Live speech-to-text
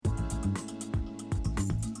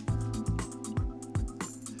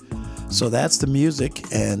So that's the music,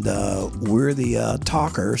 and we're the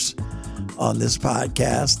talkers on this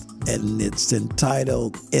podcast, and it's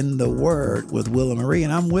entitled In the Word with Will and Marie,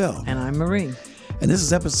 and I'm Will. And I'm Marie. And this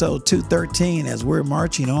is episode 213 as we're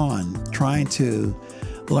marching on, trying to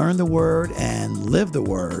learn the Word and live the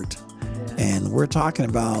Word. Yeah. And we're talking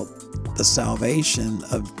about the salvation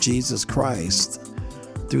of Jesus Christ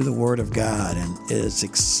through the Word of God, and it's an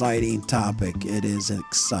exciting topic. It is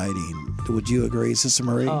exciting. Would you agree, Sister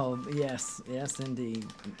Marie? Oh, yes, indeed.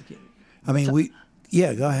 I mean, go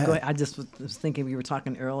ahead. I just was thinking, we were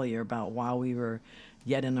talking earlier about while we were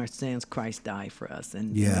yet in our sins, Christ died for us.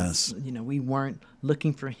 And yes, we weren't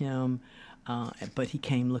looking for him, but he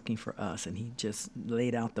came looking for us, and he just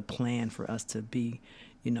laid out the plan for us to be,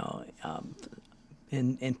 in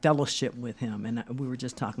fellowship with him. And we were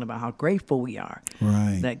just talking about how grateful we are,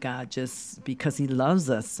 right, that God, just because he loves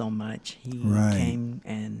us so much, he right, came,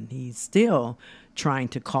 and he's still trying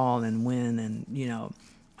to call and win and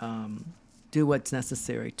do what's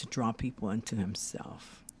necessary to draw people into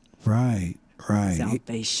himself. Right.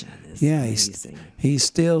 Salvation is amazing. He's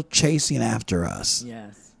still chasing after us.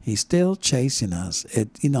 Yes. He's still chasing us.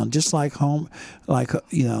 Just like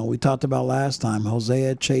we talked about last time,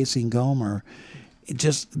 Hosea chasing Gomer.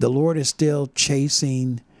 The Lord is still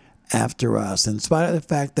chasing after us. In spite of the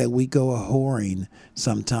fact that we go a-whoring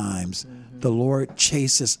sometimes, the Lord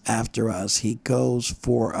chases after us. He goes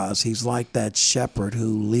for us. He's like that shepherd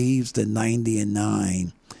who leaves the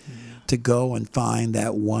 99 to go and find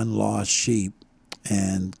that one lost sheep.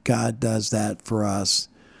 And God does that for us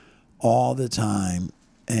all the time.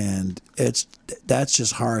 And that's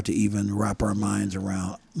just hard to even wrap our minds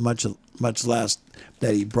around, much less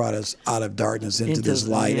that he brought us out of darkness into this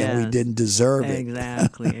light, yes, and we didn't deserve it.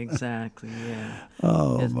 Exactly, yeah.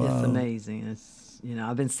 It's amazing.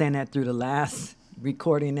 I've been saying that through the last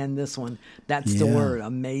recording and this one. That's the word,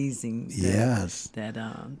 amazing. Yes.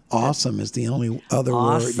 Awesome is the only other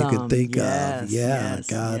word you could think of. Yeah,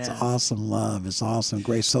 God's awesome love is awesome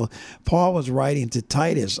grace. So Paul was writing to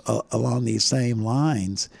Titus along these same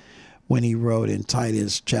lines when he wrote in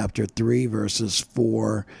Titus chapter 3, verses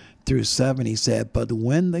 4 through 7. He said, "But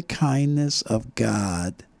when the kindness of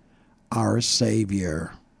God, our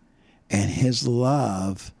Savior, and his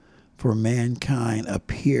love for mankind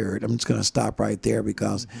appeared." I'm just going to stop right there,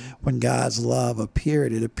 because when God's love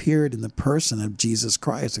appeared, it appeared in the person of Jesus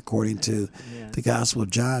Christ, according to the Gospel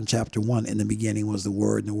of John, chapter 1. In the beginning was the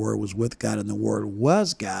Word, and the Word was with God, and the Word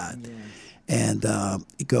was God. Yes. And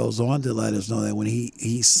it goes on to let us know that when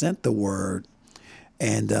he sent the Word,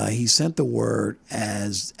 and he sent the Word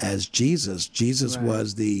as Jesus. Jesus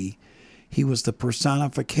was the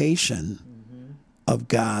personification of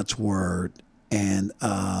God's Word. And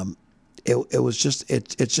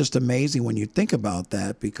it's just amazing when you think about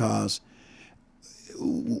that, because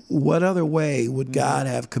what other way would God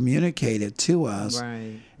have communicated to us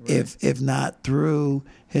if not through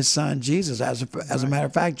his son Jesus? As a matter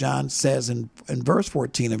of fact, John says in verse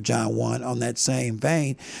 14 of John 1, on that same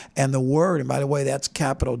vein, and the Word, and by the way, that's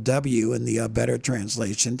capital W in the better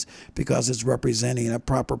translations, because it's representing a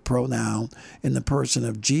proper pronoun in the person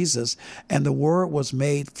of Jesus. And the Word was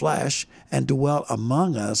made flesh and dwelt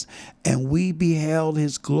among us, and we beheld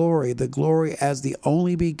his glory, the glory as the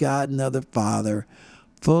only begotten of the Father,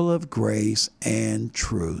 full of grace and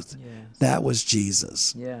truth. Yes. That was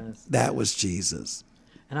Jesus. Yes. That was Jesus.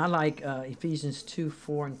 And I like Ephesians 2,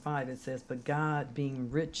 4, and 5. It says, "But God, being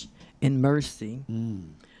rich in mercy,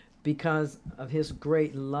 because of his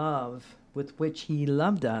great love with which he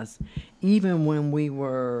loved us, even when we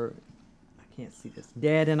were," I can't see this,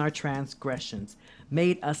 "dead in our transgressions,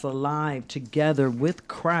 made us alive together with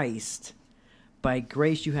Christ. By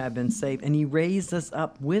grace you have been saved. And he raised us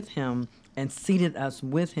up with him and seated us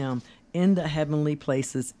with him in the heavenly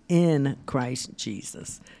places in Christ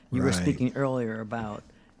Jesus." You were speaking earlier about,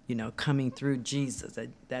 coming through Jesus.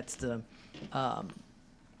 That's the...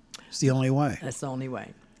 it's the only way. That's the only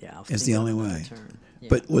way. Yeah. It's the only way. Yeah.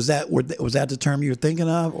 But was that the term you were thinking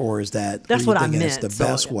of, or is that... That's what I meant. It's the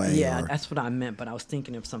best way? Yeah, that's what I meant, but I was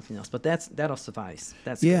thinking of something else. But that'll suffice.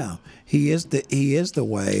 That's good. He is the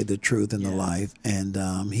way, the truth, and the life,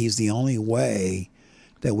 and he's the only way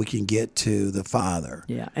that we can get to the Father.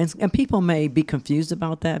 Yeah, and people may be confused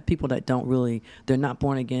about that. People that they're not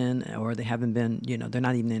born again, or they haven't been, they're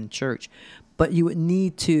not even in church. But you would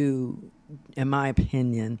need to, in my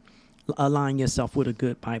opinion, align yourself with a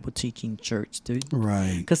good Bible teaching church,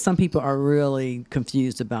 right? Because some people are really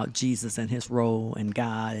confused about Jesus and his role and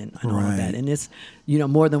God and all of that, and it's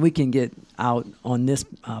more than we can get out on this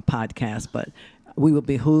podcast. But we will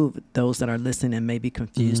behoove those that are listening and may be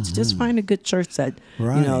confused to just find a good church that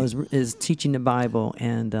is teaching the Bible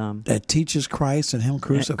and that teaches Christ and Him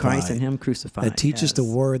crucified. Christ and Him crucified. That teaches the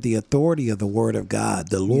Word, the authority of the Word of God,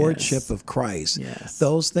 the Lordship of Christ. Yes.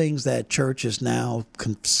 Those things that churches now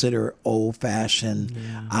consider old-fashioned,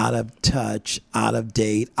 out of touch, out of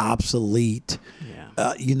date, obsolete.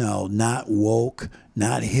 Not woke,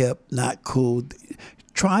 not hip, not cool.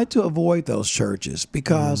 Try to avoid those churches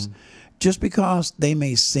because. Just because they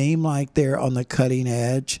may seem like they're on the cutting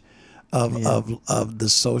edge of the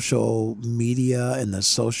social media and the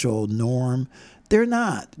social norm, they're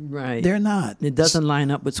not. Right. They're not. It doesn't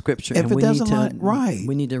line up with Scripture. If it doesn't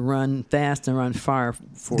we need to run fast and run far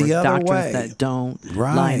for the doctrines that don't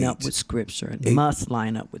line up with Scripture. It must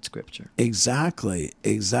line up with Scripture. Exactly.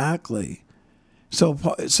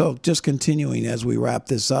 So just continuing as we wrap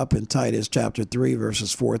this up in Titus chapter 3,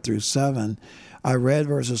 verses 4 through 7, I read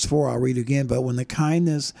verses 4, I'll read again. But when the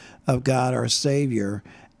kindness of God our Savior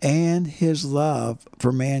and His love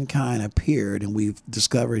for mankind appeared, and we've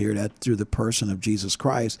discovered here that through the person of Jesus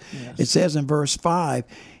Christ, it says in verse 5,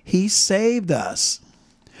 He saved us,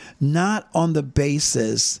 not on the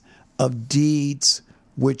basis of deeds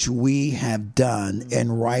which we have done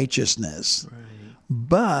in righteousness,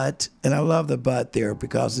 but, and I love the but there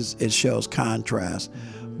because it shows contrast,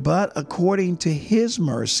 but according to His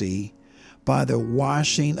mercy, by the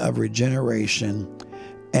washing of regeneration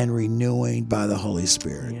and renewing by the Holy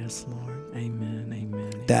Spirit. Yes, Lord.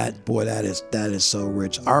 Amen. That is so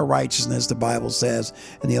rich. Our righteousness, the Bible says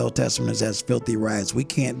in the Old Testament, is as filthy rags. We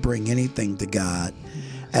can't bring anything to God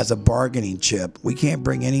as a bargaining chip. We can't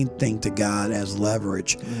bring anything to God as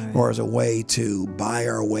leverage or as a way to buy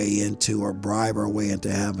our way into or bribe our way into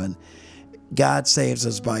heaven. God saves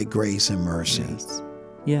us by grace and mercy.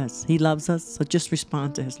 Yes, He loves us, so just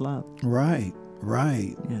respond to His love. Right.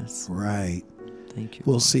 Yes. Right. Thank you.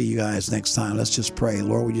 We'll Lord. see you guys next time. Let's just pray.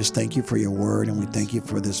 Lord, we just thank You for Your word, and we thank You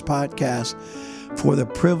for this podcast, for the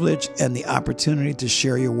privilege and the opportunity to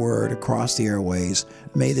share Your word across the airways.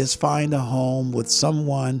 May this find a home with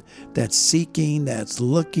someone that's seeking, that's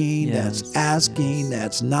looking, that's asking,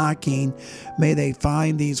 that's knocking. May they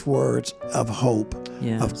find these words of hope,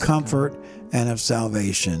 of comfort, and of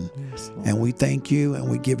salvation. And we thank You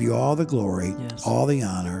and we give You all the glory, all the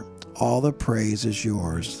honor, all the praise is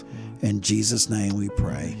Yours. In Jesus' name we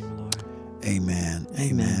pray. Amen.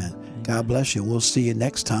 God bless you. We'll see you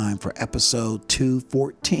next time for episode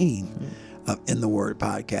 214 of In the Word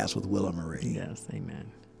podcast with Will and Marie. Yes,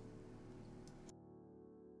 amen.